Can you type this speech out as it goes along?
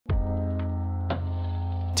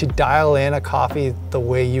to dial in a coffee the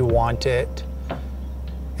way you want it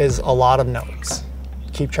is a lot of notes.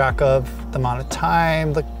 Keep track of the amount of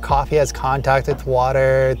time the coffee has contact with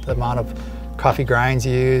water, the amount of coffee grinds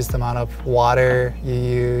you use, the amount of water you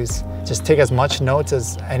use. Just take as much notes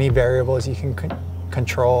as any variables you can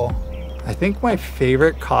control. I think my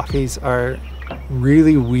favorite coffees are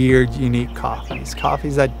really weird, unique coffees.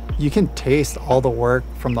 Coffees that you can taste all the work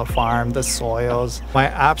from the farm, the soils. My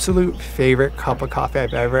absolute favorite cup of coffee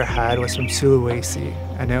I've ever had was from Sulawesi,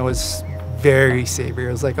 and it was very savory.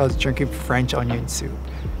 It was like I was drinking French onion soup.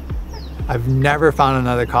 I've never found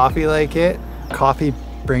another coffee like it. Coffee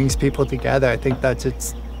brings people together. I think that's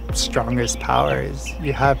its strongest power, is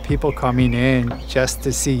you have people coming in just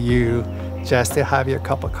to see you, just to have your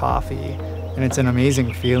cup of coffee. And it's an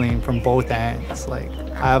amazing feeling from both ends. Like,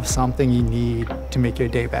 I have something you need to make your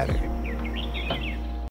day better.